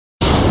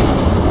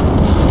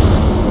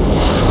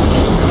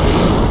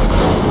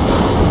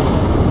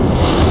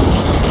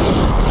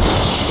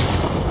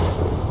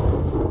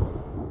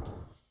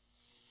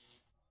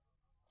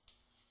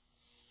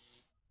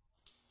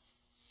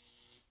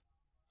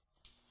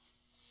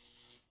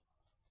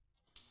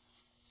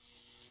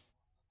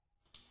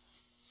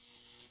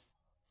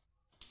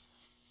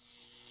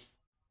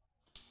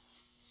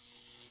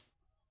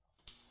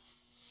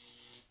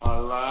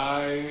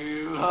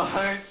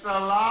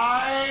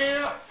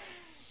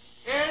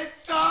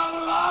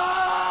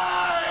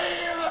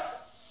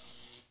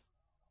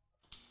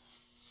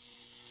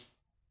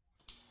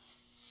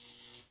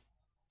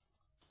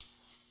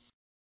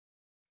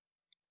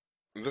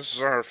This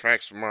is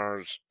Artifacts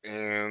Mars,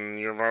 and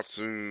you're about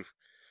to.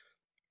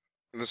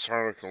 This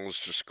article is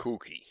just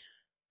kooky.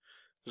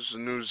 This is the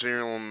New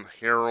Zealand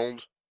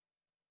Herald.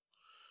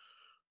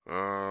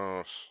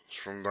 It's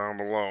from down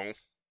below.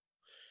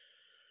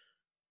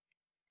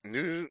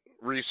 New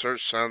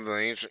research said that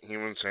ancient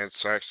humans had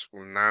sex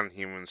with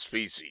non-human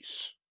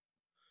species.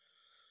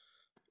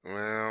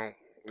 Well,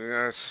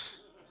 yes.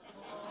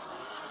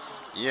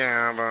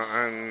 Yeah, but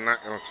I'm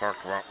not going to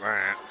talk about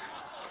that.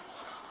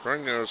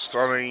 According to a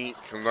study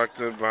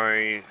conducted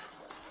by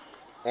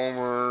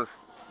Omer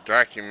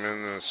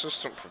Gokcumen, an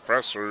assistant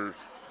professor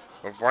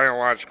of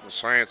biological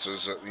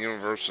sciences at the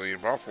University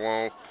of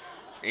Buffalo,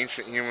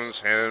 ancient humans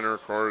had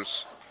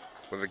intercourse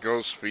with a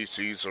ghost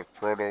species of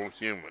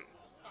proto-human.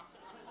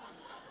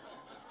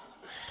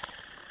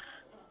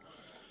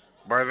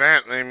 By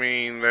that they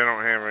mean they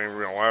don't have any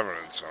real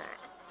evidence of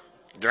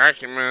it.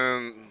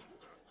 Gokcumen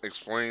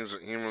explains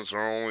that humans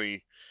are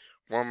only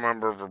one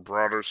member of a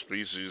broader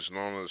species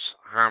known as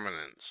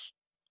hominins.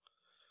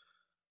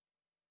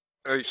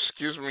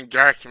 Excuse me,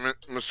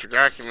 Mr.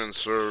 Gokcumen,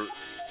 sir.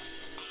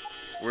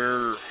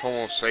 We're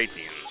Homo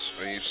sapiens.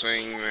 Are you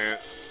saying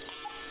that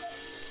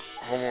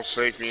Homo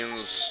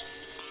sapiens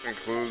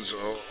includes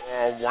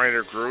a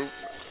wider group?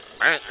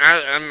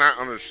 I'm not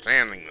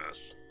understanding this.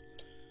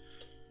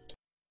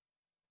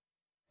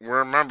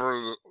 We're a member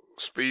of the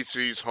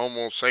species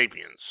Homo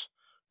sapiens.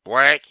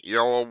 Black,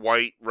 yellow,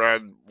 white,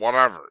 red,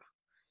 whatever.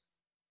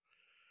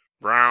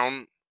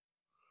 Brown.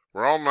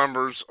 We're all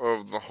members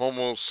of the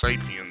Homo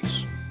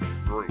sapiens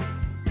group,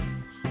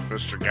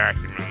 Mr.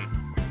 Gokcumen.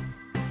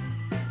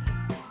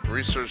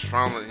 Research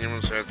found that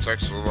humans had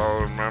sex with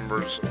other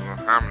members of the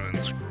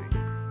hominins group.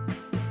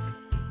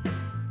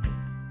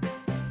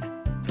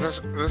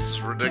 This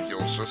is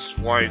ridiculous. This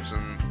flies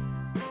in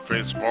the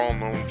face of all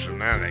known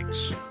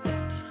genetics.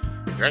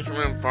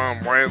 Gokcumen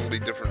found wildly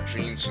different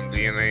genes and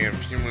DNA of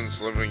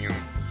humans living in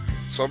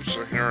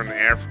sub-Saharan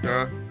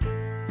Africa.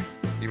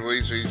 He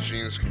believes these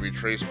genes can be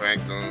traced back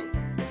to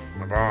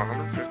about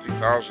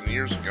 150,000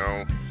 years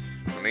ago,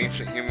 when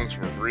ancient humans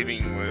were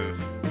breeding with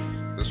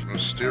this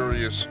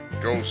mysterious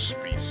ghost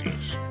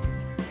species.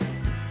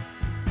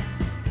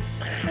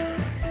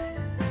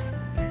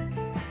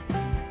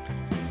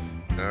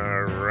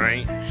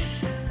 Alright.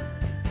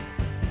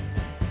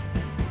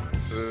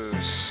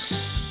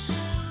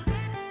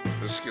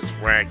 This gets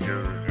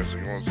wackier as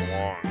it goes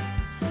along.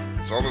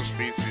 This other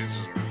species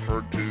is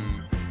referred to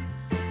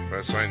by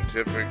the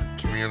scientific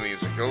community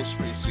as a ghost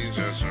species,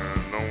 as there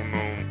are no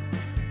known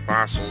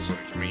fossils that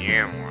can be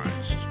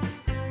analyzed.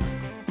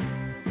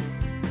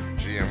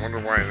 Gee, I wonder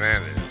why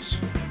that is.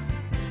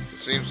 It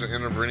seems that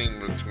interbreeding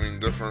between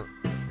different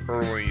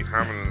early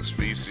hominin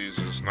species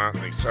is not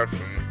an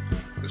exception.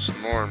 It's the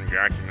norm,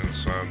 Gokcumen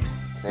said,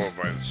 quoted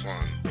by the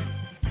Sun.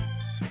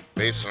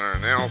 Based on our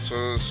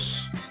analysis,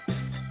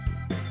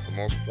 the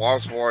most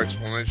plausible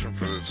explanation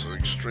for this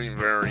extreme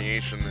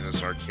variation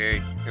is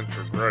archaic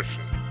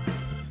introgression,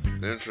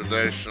 the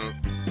introduction of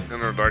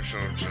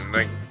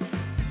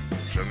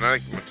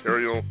genetic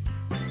material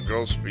from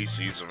ghost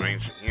species of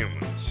ancient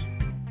humans.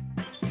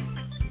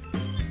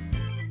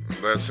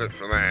 And that's it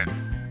for that.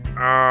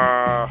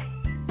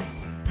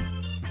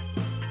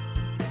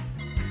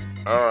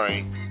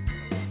 Alright.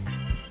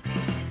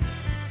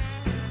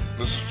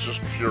 This is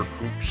just pure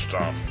kook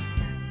stuff.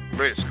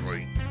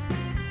 Basically.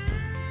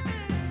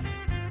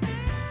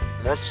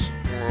 What's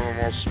one of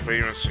the most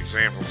famous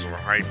examples of a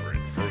hybrid,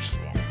 first of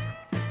all?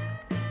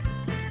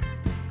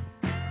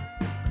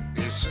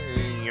 You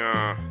see,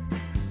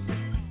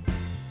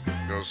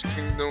 goes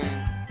kingdom,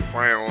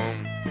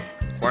 phylum,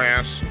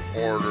 class,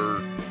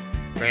 order,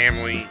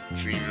 family,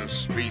 genus,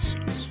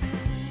 species.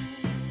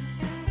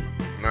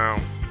 Now,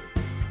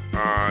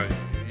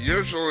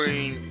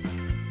 usually,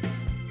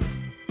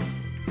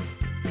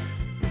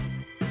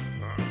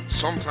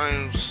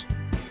 sometimes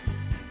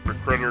the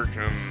critter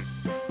can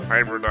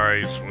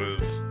hybridize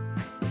with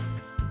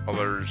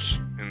others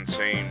in the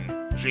same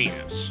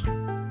genus.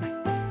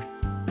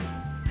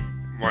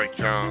 Like,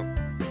 the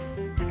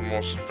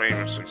most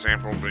famous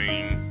example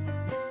being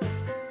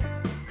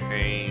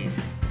a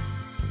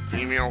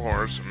female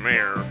horse, a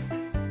mare,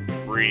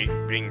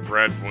 being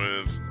bred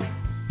with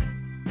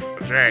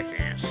a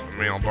jackass, a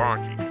male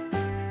donkey.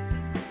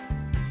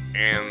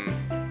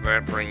 And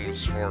that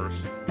brings forth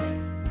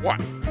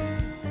what?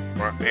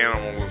 What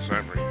animal does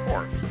that bring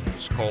forth?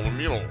 It's called a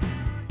mule.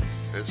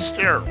 It's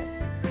sterile.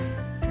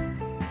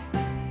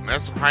 And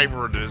that's a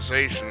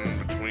hybridization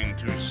between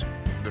two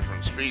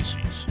different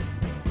species.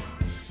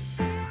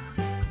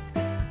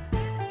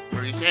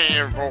 But you can't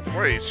have it both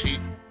ways.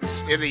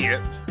 This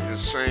idiot is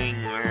saying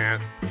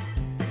that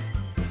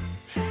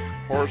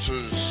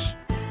horses...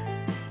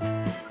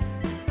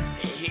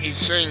 He's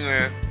saying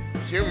that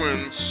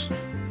humans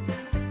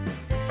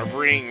are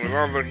breeding with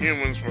other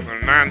humans but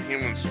they're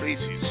non-human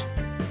species.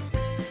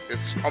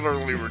 It's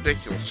utterly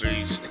ridiculous.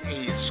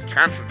 He's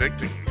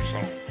contradicting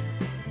himself.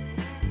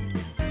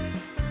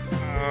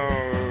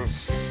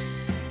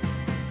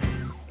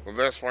 Well,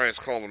 that's why it's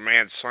called a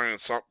Mad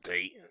Science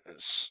Update.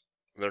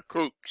 They're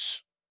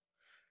kooks.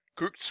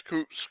 Kooks,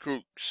 Kooks,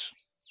 Kooks.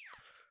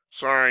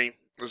 Sorry,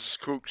 this is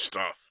kook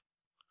stuff.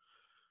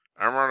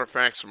 I'm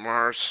Artifacts of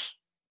Mars.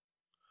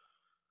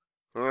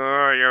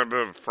 I got a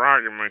bit of a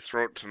frog in my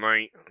throat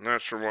tonight.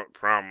 Not sure what the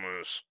problem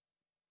is.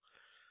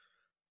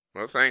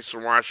 But thanks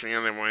for watching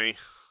anyway.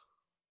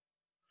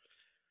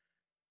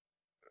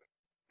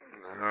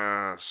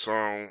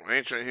 So,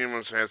 ancient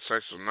humans had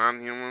sex with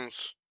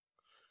non-humans.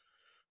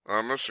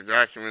 Mr.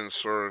 Gokcumen,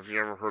 sir, have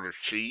you ever heard of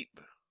cheap?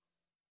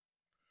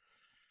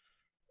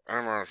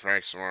 I'm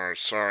Artifacts of Mars.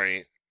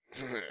 Sorry.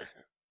 I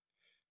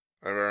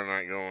better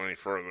not go any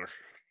further.